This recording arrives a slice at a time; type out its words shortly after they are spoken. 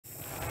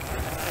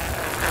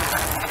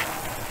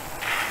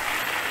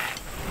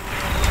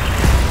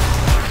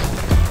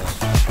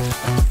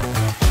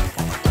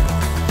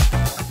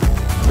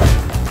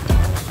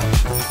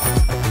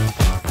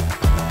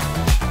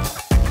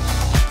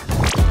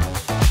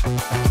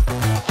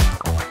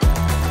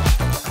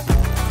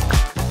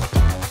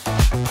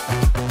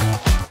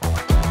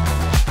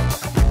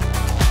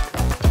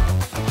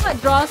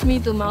draws me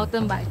to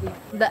mountain biking.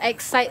 The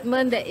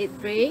excitement that it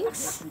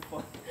brings.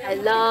 I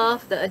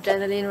love the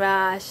adrenaline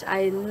rush.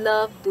 I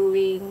love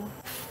doing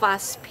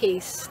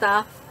fast-paced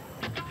stuff.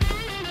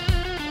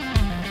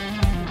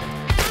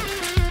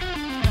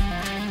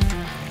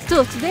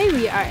 So today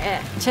we are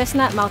at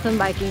Chestnut Mountain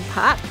Biking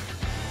Park.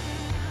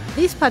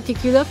 This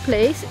particular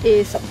place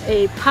is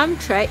a pump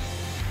track.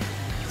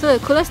 So the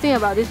coolest thing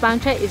about this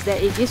pump track is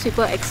that it gives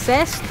people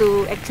access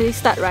to actually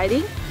start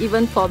riding,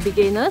 even for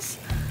beginners.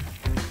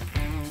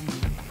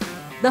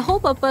 The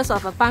whole purpose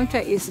of a pump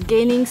track is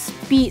gaining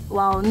speed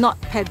while not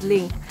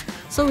pedaling.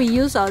 So we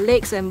use our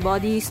legs and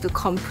bodies to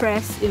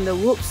compress in the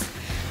whoops,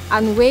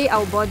 unweigh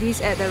our bodies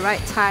at the right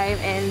time,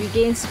 and we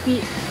gain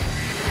speed.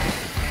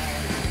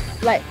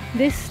 Like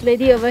this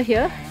lady over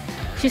here,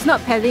 she's not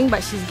pedaling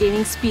but she's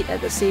gaining speed at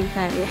the same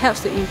time. It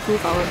helps to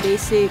improve our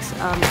basics,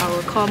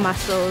 our core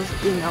muscles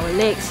in our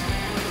legs.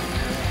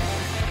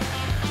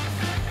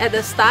 At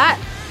the start,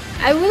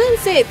 I wouldn't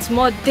say it's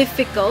more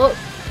difficult,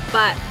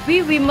 but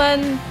we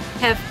women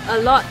have a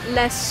lot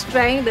less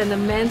strength than the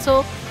men,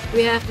 so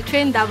we have to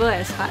train double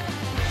as hard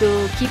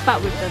to keep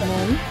up with the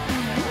men.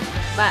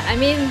 But I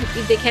mean,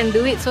 if they can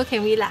do it, so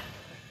can we lah.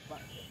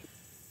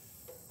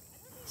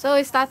 So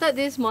we started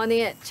this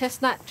morning at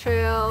Chestnut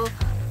Trail.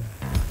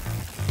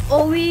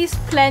 Always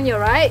plan your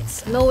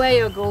rides, know where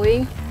you're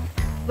going.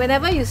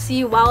 Whenever you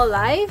see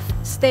wildlife,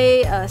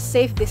 stay a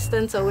safe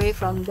distance away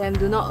from them.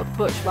 Do not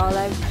approach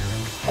wildlife.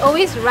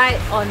 Always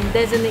ride on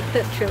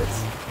designated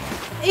trails.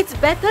 It's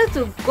better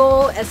to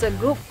go as a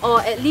group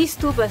or at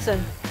least 2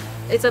 person.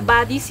 It's a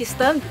buddy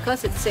system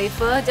because it's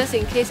safer. Just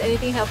in case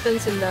anything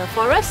happens in the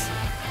forest,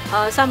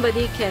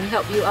 somebody can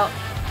help you out.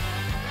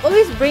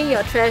 Always bring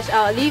your trash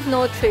out. Leave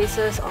no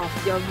traces of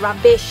your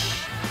rubbish.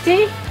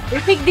 See? We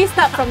picked this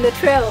up from the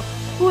trail.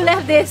 Who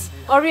left this?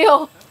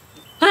 Oreo?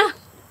 Huh?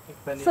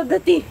 So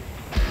dirty.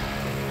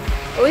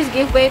 Always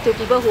give way to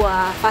people who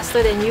are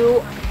faster than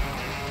you.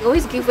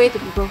 Always give way to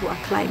people who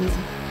are climbing.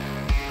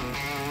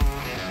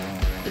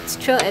 It's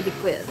trail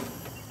adequate.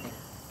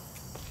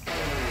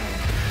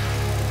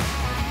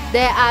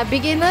 There are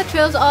beginner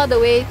trails all the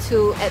way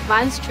to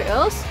advanced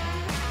trails.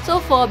 So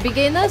for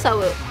beginners, I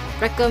would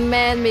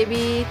recommend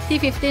maybe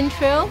T15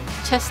 Trail,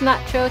 Chestnut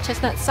Trail,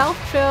 Chestnut South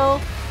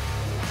Trail.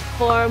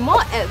 For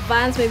more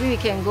advanced, maybe we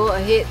can go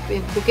ahead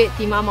with Bukit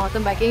Timah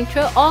Mountain Biking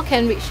Trail or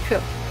Can Reach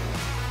Trail.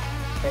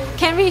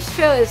 Can Reach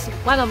Trail is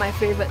one of my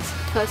favorites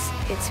because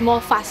it's more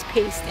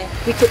fast-paced and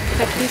we could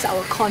practice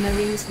our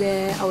cornerings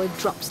there, our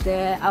drops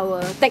there,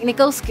 our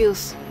technical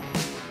skills.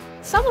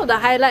 Some of the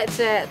highlights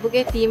at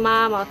Bukit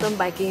Timah Mountain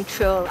Biking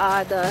Trail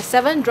are the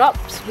 7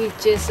 drops,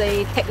 which is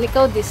a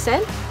technical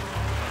descent.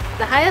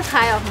 The highest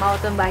high of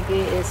mountain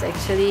biking is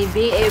actually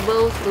being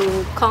able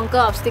to conquer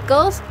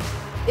obstacles.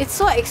 It's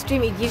so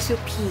extreme, it gives you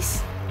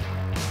peace.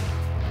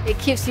 It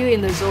keeps you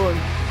in the zone.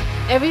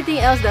 Everything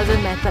else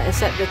doesn't matter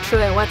except the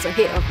trail and what's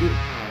ahead of you.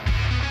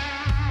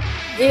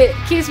 It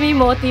keeps me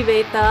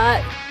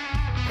motivated.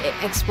 It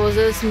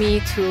exposes me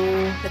to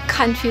the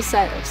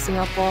countryside of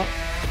Singapore.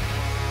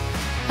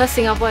 Because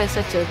Singapore is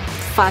such a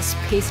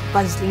fast-paced,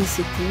 bustling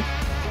city.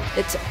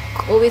 It's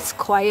always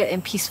quiet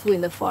and peaceful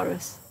in the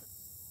forest.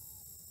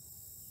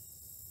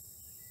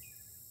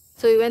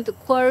 So we went to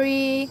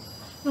Quarry,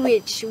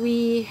 which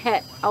we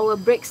had our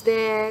breaks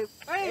there.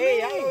 Hey,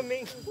 hello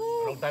Ming.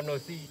 Long time no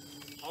see.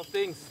 How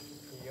things?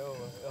 Yo,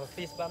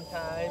 fist bump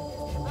time.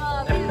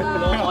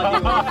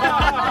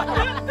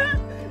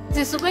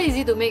 It's super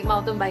easy to make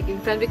mountain biking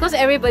friends because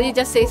everybody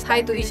just says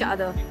hi to each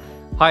other.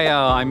 Hi,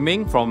 I'm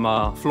Ming from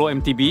Flow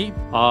MTB.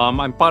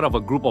 I'm part of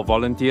a group of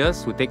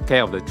volunteers who take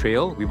care of the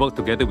trail. We work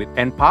together with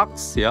N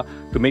Parks,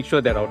 to make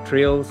sure that our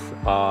trails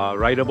are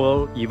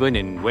rideable even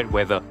in wet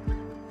weather.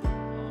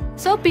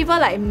 So people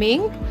like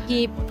Ming,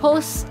 he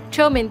posts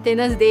trail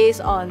maintenance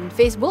days on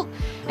Facebook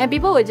and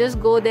people will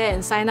just go there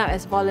and sign up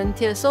as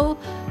volunteers. So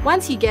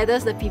once he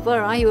gathers the people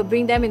around, he will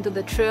bring them into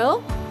the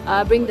trail,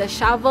 bring the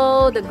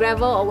shovel, the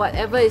gravel or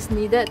whatever is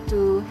needed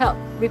to help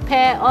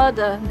repair all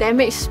the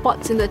damaged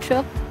spots in the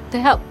trail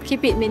to help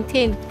keep it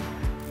maintained.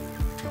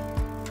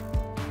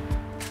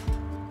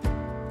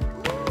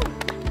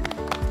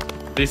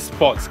 These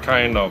sports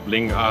kind of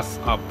link us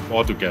up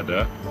all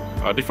together.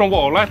 Different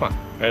walk of life,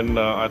 and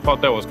I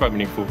thought that was quite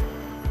meaningful.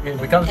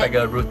 It becomes like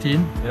a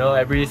routine,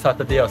 every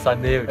Saturday or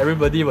Sunday,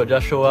 everybody will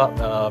just show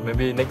up.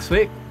 Maybe next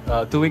week,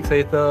 2 weeks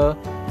later,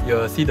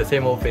 you'll see the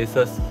same old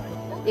faces.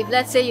 If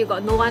let's say you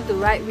got no one to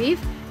ride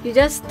with, you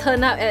just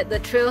turn up at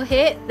the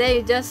trailhead, then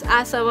you just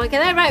ask someone,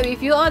 can I ride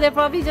with you? Or they'll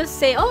probably just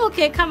say, oh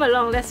okay, come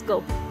along, let's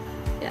go.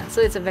 Yeah,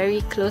 so it's a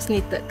very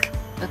close-knitted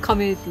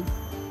community.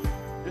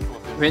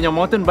 When you're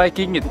mountain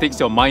biking, it takes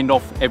your mind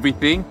off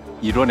everything.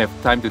 You don't have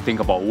time to think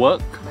about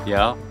work,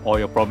 or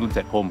your problems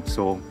at home.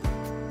 So,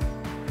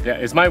 yeah,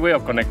 it's my way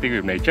of connecting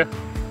with nature.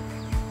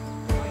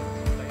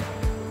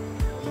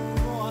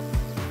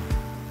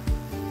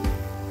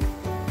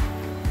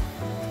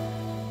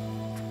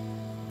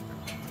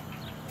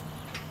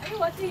 Are you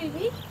watching with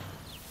me?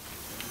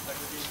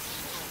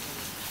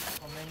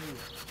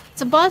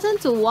 It's important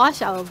to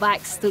wash our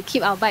bikes to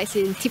keep our bikes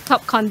in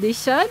tip-top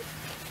condition.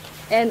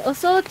 And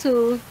also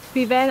to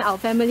prevent our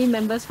family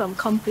members from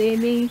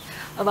complaining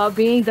about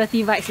bringing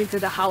dirty bikes into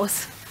the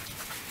house.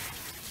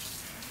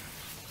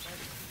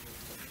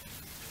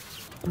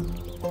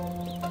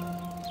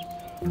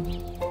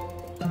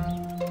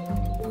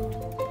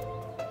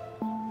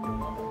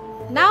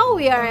 Now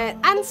we are at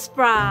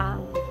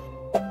Ansprang.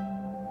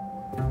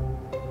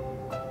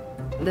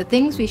 The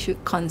things we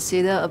should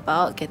consider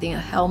about getting a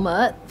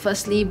helmet: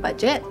 firstly,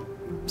 budget.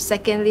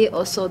 Secondly,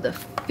 also the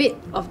fit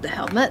of the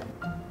helmet.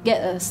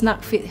 Get a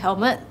snug fit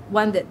helmet,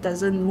 one that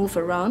doesn't move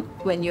around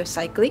when you're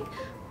cycling.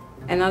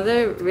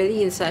 Another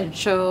really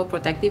essential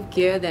protective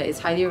gear that is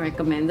highly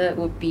recommended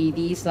would be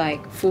these like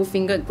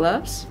full-fingered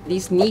gloves,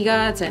 these knee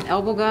guards and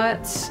elbow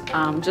guards,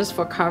 just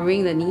for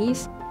covering the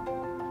knees.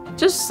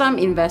 Just some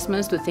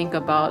investments to think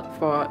about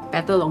for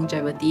better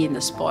longevity in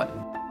the sport.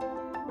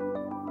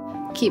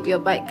 Keep your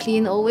bike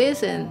clean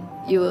always, and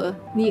you will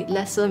need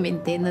lesser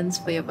maintenance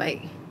for your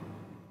bike.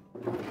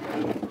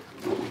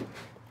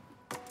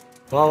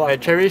 Well, I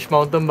cherish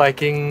mountain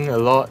biking a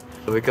lot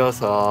because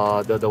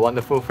the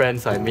wonderful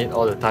friends I meet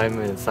all the time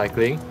in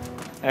cycling.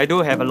 I do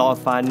have a lot of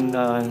fun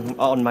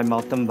on my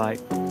mountain bike.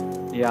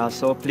 Yeah,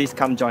 so please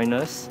come join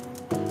us.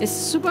 It's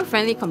a super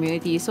friendly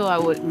community, so I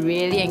would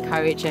really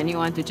encourage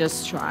anyone to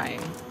just try.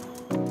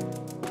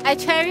 I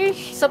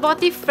cherish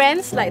supportive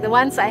friends like the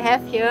ones I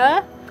have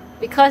here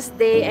because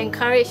they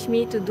encourage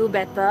me to do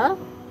better.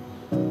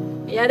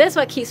 Yeah, that's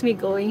what keeps me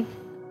going.